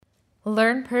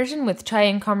Learn Persian with Chai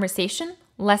and Conversation,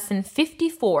 Lesson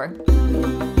 54.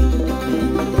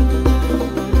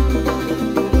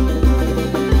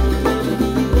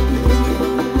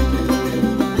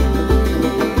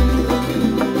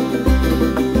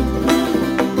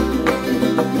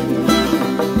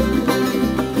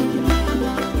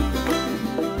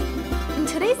 In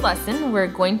today's lesson, we're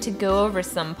going to go over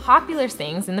some popular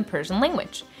sayings in the Persian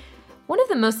language. One of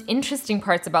the most interesting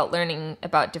parts about learning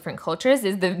about different cultures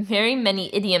is the very many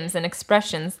idioms and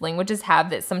expressions languages have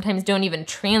that sometimes don't even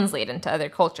translate into other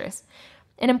cultures.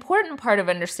 An important part of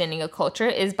understanding a culture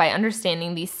is by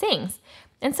understanding these sayings,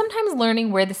 and sometimes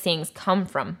learning where the sayings come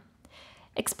from.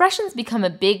 Expressions become a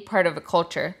big part of a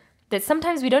culture that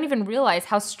sometimes we don't even realize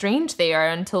how strange they are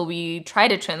until we try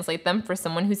to translate them for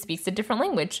someone who speaks a different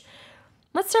language.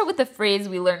 Let's start with the phrase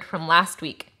we learned from last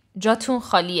week, Jatun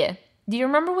khaliye. Do you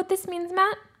remember what this means,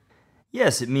 Matt?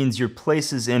 Yes, it means your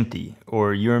place is empty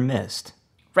or you're missed.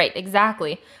 Right,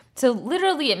 exactly. So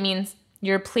literally it means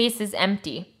your place is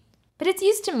empty. But it's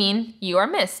used to mean you are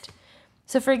missed.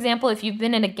 So for example, if you've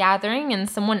been in a gathering and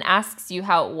someone asks you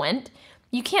how it went,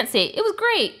 you can't say, "It was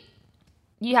great."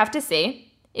 You have to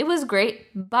say, "It was great,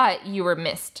 but you were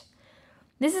missed."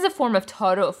 This is a form of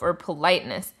ta'aruf or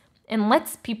politeness and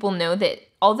lets people know that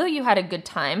although you had a good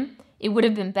time, it would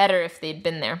have been better if they'd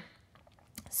been there.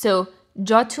 So,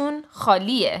 jatun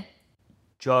khaliye.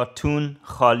 Jatun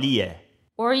khaliye.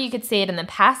 Or you could say it in the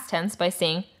past tense by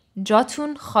saying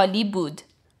jatun khali bud.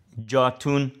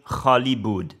 Jatun khali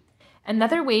bud.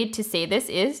 Another way to say this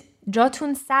is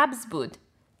jatun sabz bud.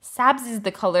 Sabz is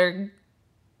the color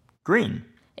green.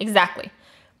 Exactly.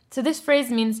 So this phrase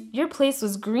means your place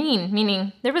was green,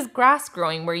 meaning there was grass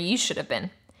growing where you should have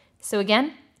been. So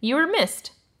again, you were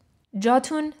missed.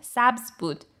 Jatun sabz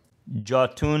bud.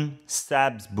 Jatun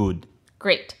sabz bud.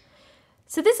 Great.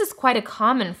 So this is quite a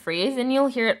common phrase and you'll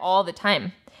hear it all the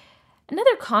time.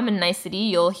 Another common nicety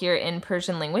you'll hear in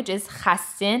Persian language is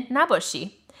khaste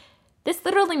nabashi. This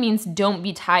literally means don't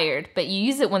be tired, but you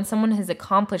use it when someone has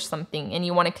accomplished something and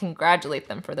you want to congratulate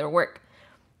them for their work.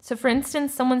 So for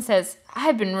instance, someone says,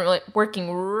 "I've been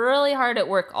working really hard at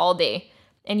work all day."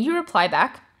 And you reply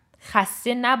back,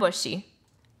 khaste nabashi.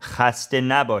 Khaste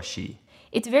nabashi.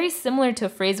 It's very similar to a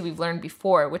phrase we've learned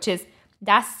before, which is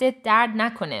dastet dard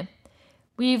nakone.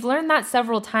 We've learned that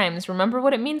several times. Remember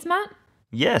what it means, Matt?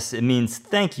 Yes, it means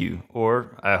thank you,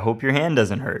 or I hope your hand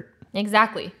doesn't hurt.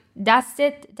 Exactly.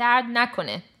 Dastet dard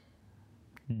nakone.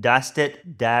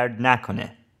 Dastet dard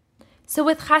nakone. So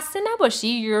with khaste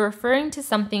nabashi, you're referring to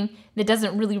something that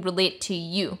doesn't really relate to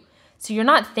you. So you're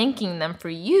not thanking them for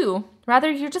you. Rather,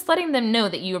 you're just letting them know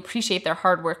that you appreciate their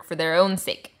hard work for their own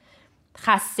sake.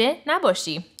 Khaste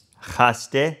nabashi.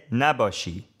 Khaste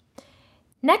nabashi.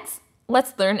 Next,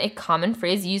 let's learn a common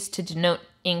phrase used to denote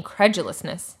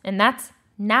incredulousness, and that's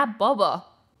na baba.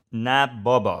 Na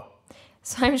baba.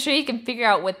 So I'm sure you can figure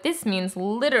out what this means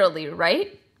literally,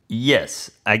 right? Yes,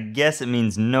 I guess it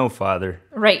means no, Father.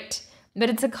 Right, but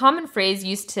it's a common phrase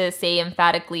used to say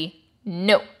emphatically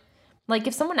no. Like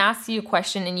if someone asks you a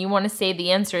question and you want to say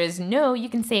the answer is no, you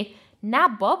can say na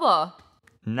baba.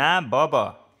 Na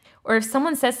baba. Or if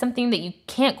someone says something that you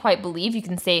can't quite believe, you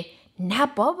can say na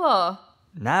baba.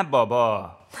 Na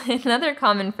baba. Another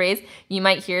common phrase you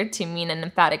might hear to mean an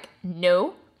emphatic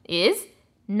no is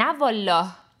na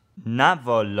wallah. Na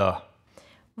wallah.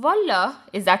 Wallah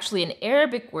is actually an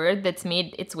Arabic word that's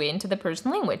made its way into the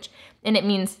Persian language, and it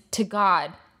means to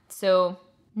God. So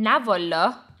na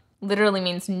wallah literally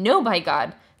means no by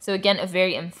God. So again, a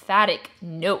very emphatic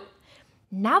no.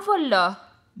 Na wallah.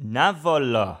 Na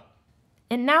wallah.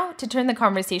 And now, to turn the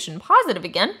conversation positive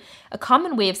again, a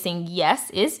common way of saying yes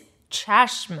is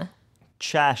chashm.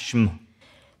 Chashm.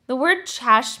 The word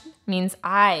chashm means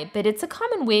I, but it's a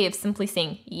common way of simply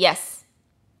saying yes.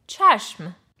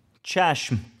 Chashm.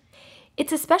 Chashm.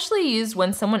 It's especially used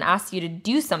when someone asks you to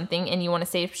do something and you want to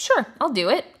say, "Sure, I'll do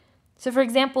it." So for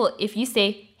example, if you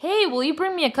say, "Hey, will you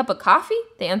bring me a cup of coffee?"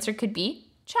 the answer could be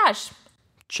chashm.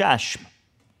 Chashm.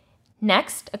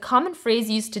 Next, a common phrase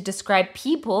used to describe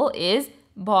people is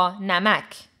ba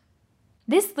namak.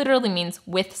 This literally means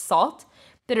with salt,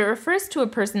 but it refers to a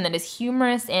person that is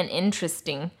humorous and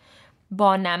interesting.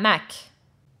 Ba namak.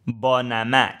 Ba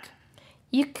namak.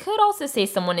 You could also say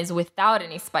someone is without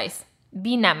any spice.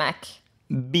 Bi namak.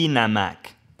 Bi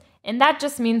namak. And that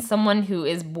just means someone who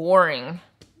is boring.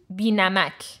 Bi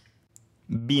namak.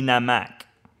 Bi namak.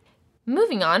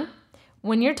 Moving on,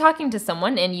 when you're talking to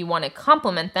someone and you want to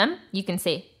compliment them, you can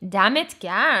say damet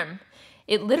garm.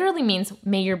 It literally means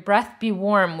may your breath be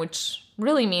warm, which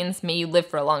really means may you live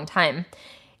for a long time.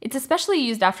 It's especially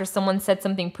used after someone said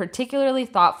something particularly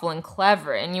thoughtful and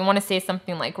clever, and you want to say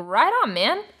something like, right on,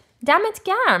 man. Dammit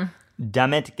garm.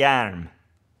 Dammit garm.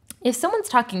 If someone's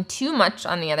talking too much,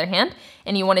 on the other hand,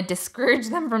 and you want to discourage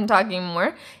them from talking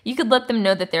more, you could let them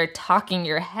know that they're talking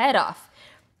your head off.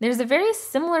 There's a very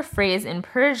similar phrase in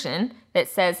Persian that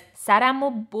says,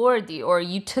 Saramo bordi, or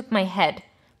you took my head.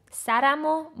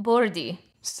 Saramo bordi.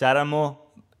 Saramo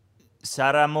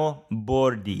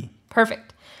bordi.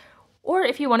 Perfect. Or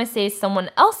if you want to say someone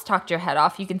else talked your head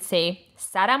off, you can say,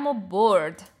 Saramo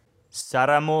board.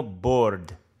 Saramo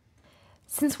board.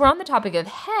 Since we're on the topic of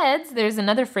heads, there's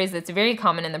another phrase that's very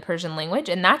common in the Persian language,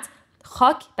 and that's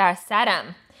khak bar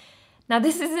saram. Now,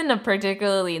 this isn't a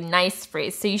particularly nice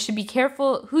phrase, so you should be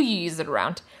careful who you use it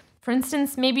around. For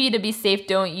instance, maybe to be safe,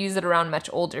 don't use it around much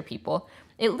older people.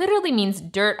 It literally means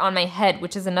dirt on my head,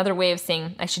 which is another way of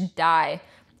saying I should die.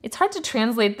 It's hard to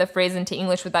translate the phrase into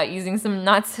English without using some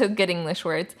not so good English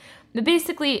words. But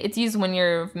basically, it's used when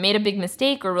you've made a big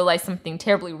mistake or realize something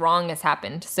terribly wrong has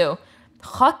happened. So,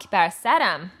 khak bar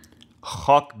saram.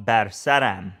 Khak bar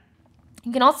saram.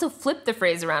 You can also flip the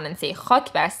phrase around and say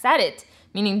khak bar sarit,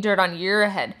 meaning dirt on your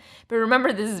head. But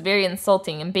remember, this is very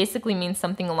insulting and basically means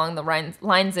something along the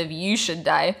lines of you should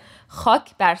die.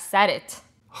 Khak bar sarit.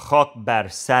 Khak bar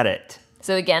sarit.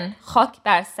 So again, khak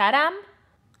bar saram.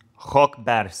 Khak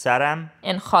bar saram.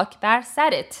 And khak bar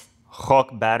sarit.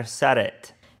 Khak bar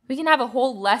sarit. We can have a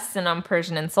whole lesson on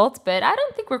Persian insults, but I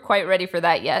don't think we're quite ready for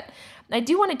that yet. I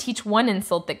do want to teach one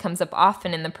insult that comes up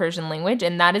often in the Persian language,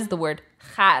 and that is the word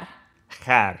khar.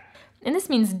 Khar. And this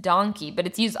means donkey, but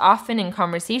it's used often in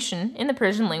conversation in the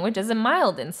Persian language as a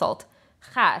mild insult.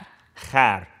 Khar.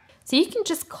 Khar. So you can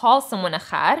just call someone a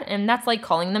khar, and that's like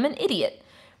calling them an idiot.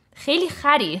 Kheli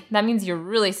khari, that means you're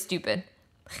really stupid.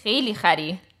 Kheli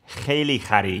khari. Kheli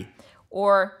khari.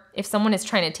 Or if someone is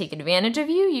trying to take advantage of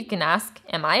you, you can ask,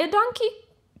 am I a donkey?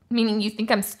 Meaning you think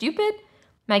I'm stupid?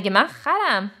 Mage man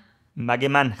kharam. Mage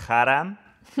man kharam.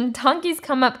 Donkeys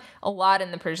come up a lot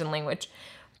in the Persian language.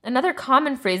 Another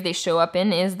common phrase they show up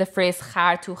in is the phrase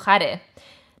khar tu khare.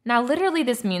 Now, literally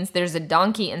this means there's a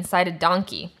donkey inside a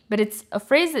donkey, but it's a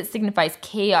phrase that signifies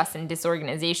chaos and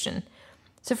disorganization.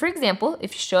 So, for example,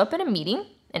 if you show up at a meeting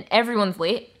and everyone's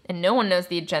late and no one knows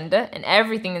the agenda and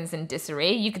everything is in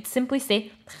disarray, you could simply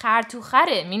say khar tu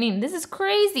khare, meaning this is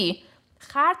crazy.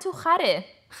 Khar tu khare.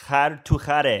 Khar tu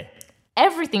khare.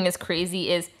 Everything is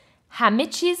crazy is hame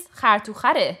chiz khar tu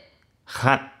khare.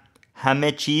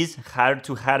 Hame cheese khar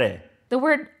tu khare. The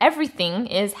word everything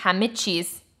is hame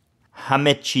chiz.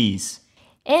 Hame cheese.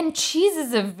 And cheese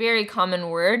is a very common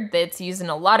word that's used in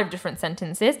a lot of different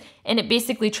sentences, and it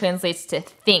basically translates to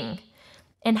thing.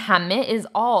 And hame is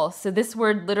all, so this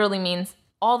word literally means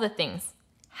all the things.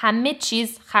 Hame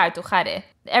cheese khar tu khare.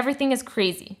 Everything is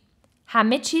crazy.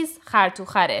 Hame cheese khar tu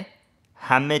khare.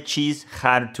 Hame cheese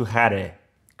khar tu khare.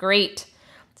 Great.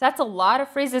 So that's a lot of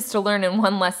phrases to learn in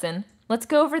one lesson. Let's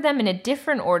go over them in a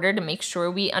different order to make sure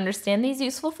we understand these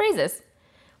useful phrases.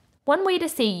 One way to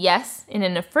say yes in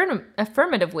an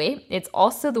affirmative way, it's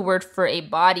also the word for a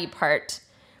body part.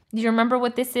 Do you remember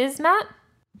what this is, Matt?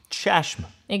 Chashm.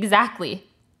 Exactly.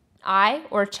 I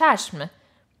or chashm.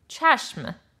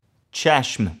 Chashm.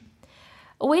 Chashm.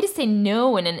 A way to say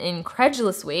no in an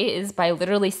incredulous way is by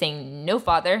literally saying no,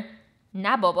 father.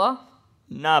 Na baba.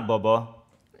 Na baba.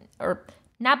 Or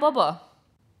na baba.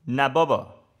 Na baba.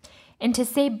 And to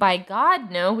say by God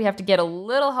no, we have to get a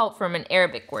little help from an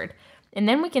Arabic word. And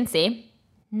then we can say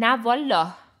na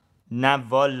wallah. Na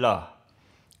wallah.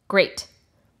 Great.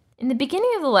 In the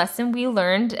beginning of the lesson, we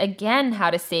learned again how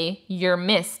to say you're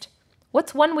missed.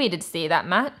 What's one way to say that,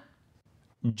 Matt?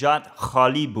 Jat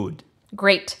khali bud.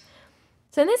 Great.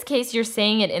 So in this case, you're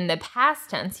saying it in the past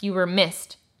tense, you were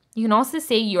missed. You can also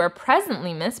say you are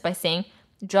presently missed by saying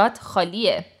jat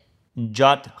khaliye.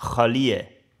 Jat khaliye.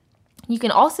 You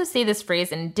can also say this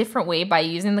phrase in a different way by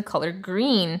using the color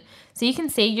green. So you can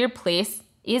say your place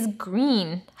is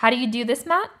green. How do you do this,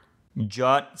 Matt?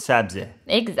 Jat sabze.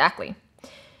 Exactly.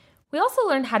 We also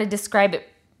learned how to describe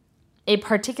a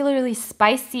particularly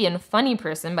spicy and funny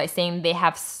person by saying they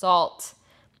have salt.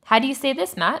 How do you say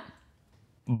this, Matt?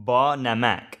 Ba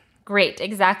namak. Great,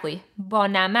 exactly. Ba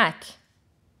namak.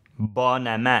 Ba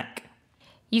namak.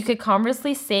 You could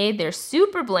conversely say they're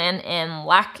super bland and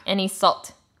lack any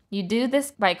salt. You do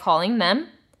this by calling them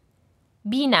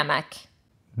binamak.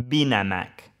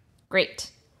 Binamak.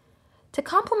 Great. To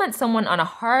compliment someone on a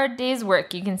hard day's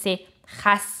work, you can say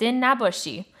khasse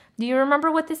nabashi. Do you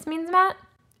remember what this means, Matt?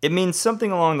 It means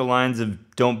something along the lines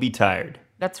of don't be tired.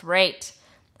 That's right.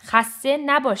 Khasse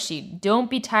nabashi. Don't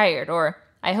be tired, or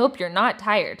I hope you're not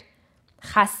tired.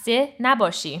 Khasse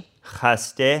nabashi.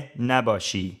 خسته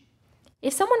نباشی.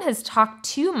 If someone has talked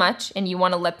too much and you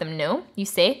want to let them know, you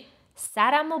say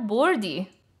سرمو بردی.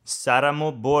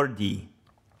 سرمو بردی.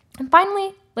 And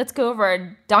finally, let's go over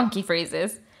our donkey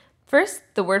phrases. First,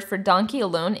 the word for donkey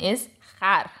alone is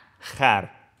خر. خر.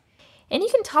 And you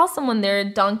can tell someone they're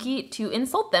a donkey to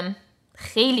insult them.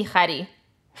 خیلی خری.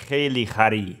 خیلی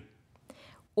خری.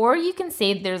 Or you can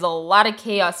say there's a lot of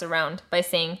chaos around by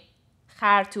saying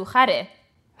خر تو خره.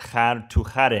 خر تو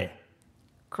خره.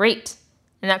 Great.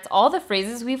 And that's all the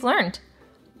phrases we've learned.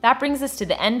 That brings us to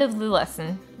the end of the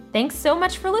lesson. Thanks so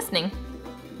much for listening.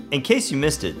 In case you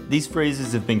missed it, these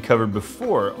phrases have been covered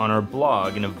before on our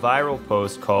blog in a viral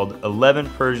post called 11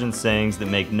 Persian Sayings That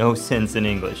Make No Sense in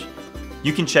English.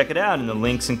 You can check it out in the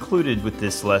links included with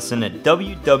this lesson at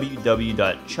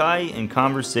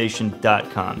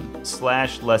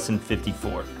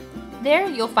www.chaiandconversation.com/lesson54. There,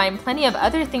 you'll find plenty of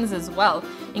other things as well,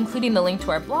 including the link to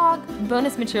our blog,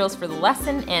 bonus materials for the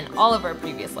lesson, and all of our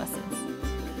previous lessons.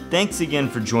 Thanks again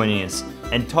for joining us,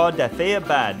 and ta dafei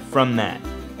bad from Matt.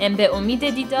 And be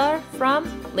umide didar from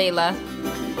Layla.